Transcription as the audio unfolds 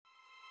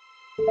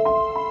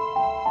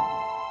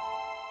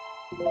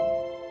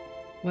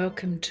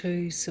Welcome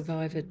to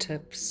Survivor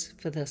Tips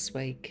for this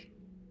week.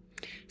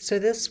 So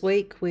this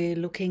week we're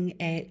looking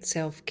at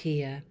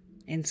self-care,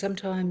 and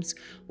sometimes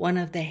one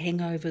of the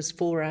hangovers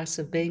for us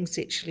of being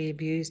sexually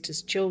abused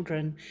as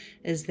children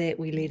is that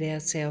we let our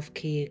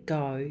self-care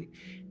go.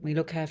 We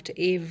look after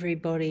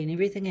everybody and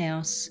everything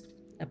else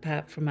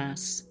apart from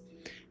us.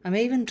 I'm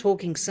even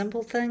talking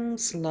simple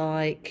things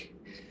like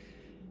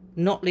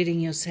not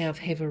letting yourself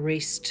have a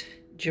rest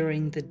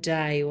during the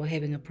day or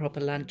having a proper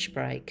lunch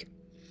break.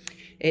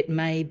 It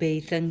may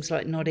be things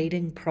like not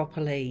eating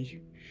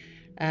properly,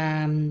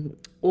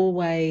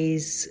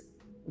 always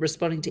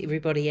responding to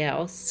everybody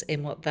else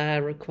and what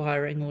they're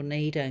requiring or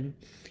needing.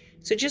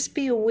 So just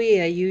be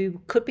aware, you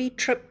could be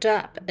tripped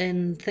up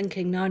in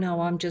thinking,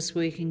 no, I'm just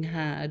working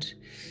hard.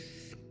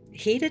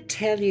 Here to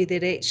tell you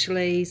that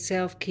actually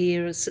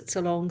self-care sits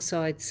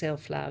alongside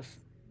self-love.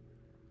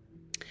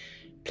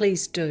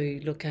 Please do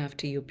look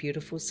after your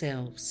beautiful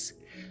selves.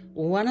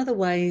 One of the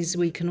ways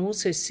we can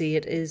also see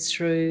it is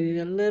through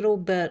a little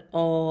bit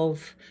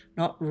of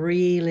not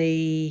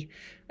really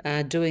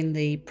doing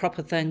the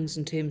proper things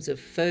in terms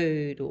of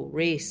food or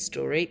rest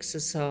or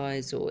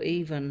exercise or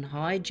even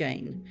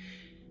hygiene.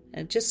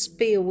 Just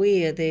be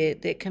aware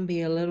that there can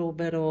be a little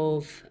bit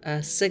of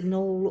a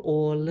signal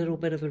or a little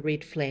bit of a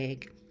red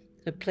flag.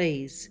 So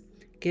please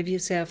give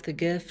yourself the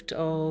gift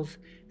of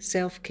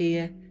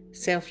self-care,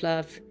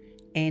 self-love,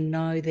 and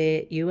know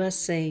that you are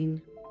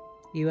seen,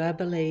 you are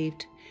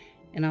believed,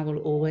 and I will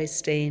always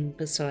stand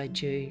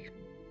beside you.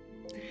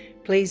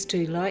 Please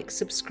do like,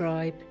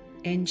 subscribe,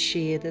 and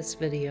share this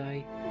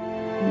video.